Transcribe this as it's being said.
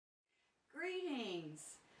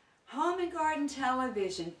Home and Garden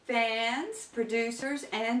Television fans, producers,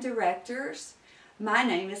 and directors, my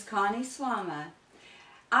name is Connie Slama.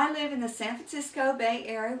 I live in the San Francisco Bay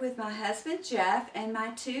Area with my husband Jeff and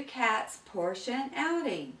my two cats, Portia and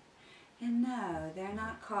Audi. And no, they're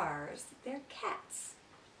not cars, they're cats.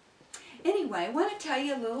 Anyway, I want to tell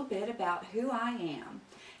you a little bit about who I am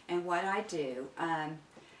and what I do.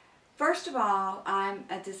 First of all, I'm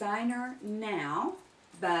a designer now,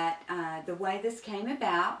 but the way this came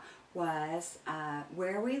about was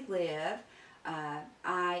where we live.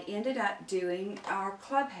 I ended up doing our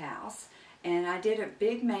clubhouse, and I did a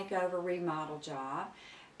big makeover remodel job.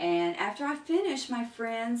 And after I finished, my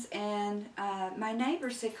friends and my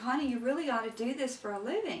neighbors said, "Connie, you really ought to do this for a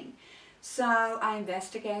living." So I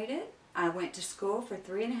investigated. I went to school for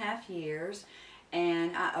 3.5 years,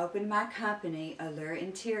 and I opened my company, Allure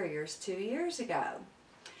Interiors, 2 years ago.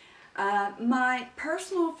 My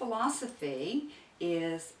personal philosophy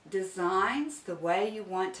is designs the way you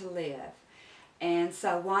want to live. And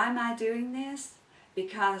so why am I doing this?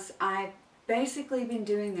 Because I've basically been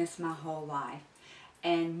doing this my whole life.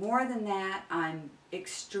 And more than that, I'm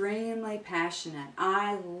extremely passionate.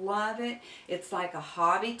 I love it. It's like a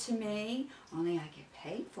hobby to me, only I get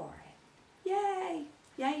paid for it. Yay!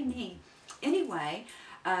 Yay me. Anyway,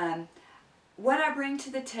 what I bring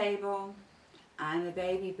to the table, I'm a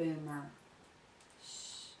baby boomer.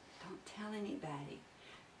 Shh, don't tell anybody.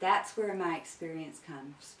 That's where my experience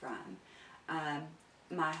comes from.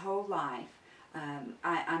 My whole life.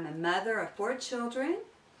 I'm a mother of 4 children,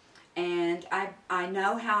 and I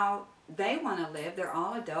know how they want to live. They're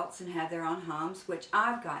all adults and have their own homes, which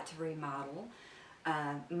I've got to remodel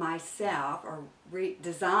myself or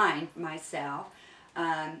redesign myself.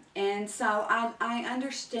 And so I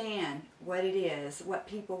understand what it is, what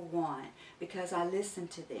people want, because I listen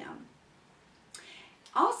to them.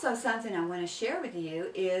 Also, something I want to share with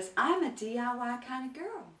you is I'm a DIY kind of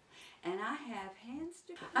girl, and I have hands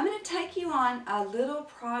to... I'm going to take you on a little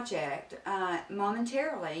project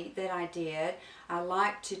momentarily that I did. I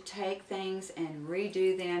like to take things and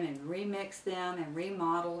redo them and remix them and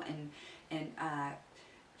remodel and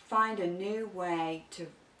find a new way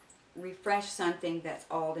to refresh something that's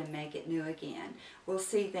old and make it new again. We'll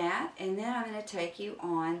see that, and then I'm going to take you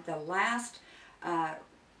on the last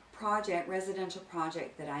residential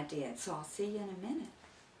project that I did. So I'll see you in a minute.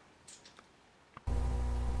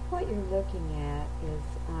 What you're looking at is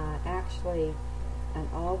actually an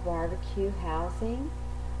all barbecue housing,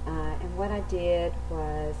 and what I did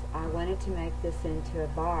was I wanted to make this into a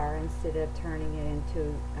bar instead of turning it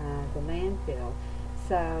into the landfill.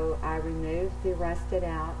 So I removed the rusted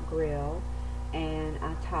out grill, and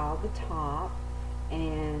I tiled the top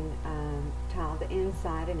and tiled the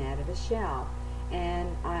inside and added a shelf.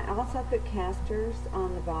 And I also put casters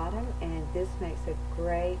on the bottom, and this makes a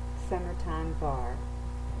great summertime bar.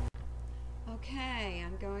 Okay,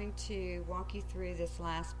 I'm going to walk you through this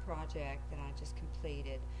last project that I just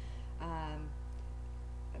completed.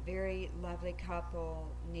 A very lovely couple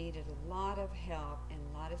needed a lot of help and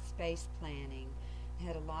a lot of space planning.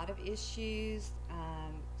 Had a lot of issues,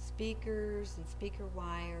 speakers and speaker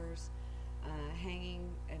wires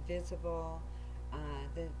hanging invisible.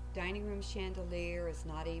 The dining room chandelier is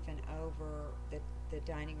not even over the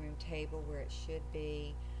dining room table where it should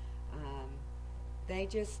be. They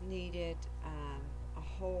just needed a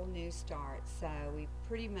whole new start, so we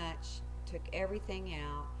pretty much took everything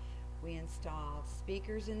out. We installed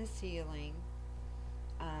speakers in the ceiling.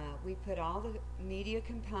 We put all the media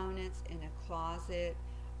components in a closet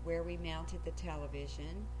where we mounted the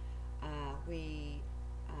television. We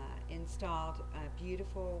installed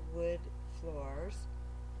beautiful wood floors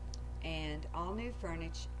and all new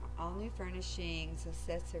furnishings,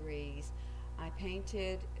 accessories. I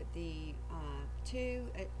painted the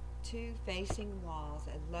two facing walls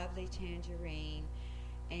a lovely tangerine,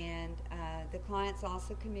 and the clients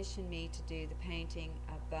also commissioned me to do the painting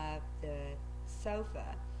above the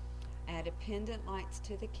sofa. Added pendant lights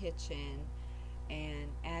to the kitchen and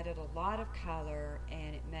added a lot of color,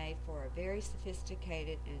 and it made for a very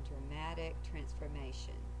sophisticated and dramatic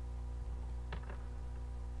transformation.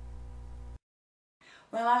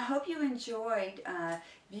 Well, I hope you enjoyed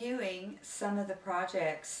viewing some of the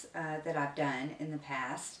projects that I've done in the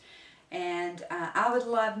past, and I would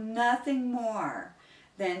love nothing more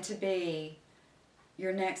than to be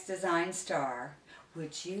your next design star.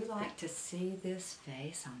 Would you like to see this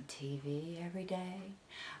face on TV every day?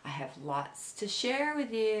 I have lots to share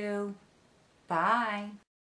with you. Bye.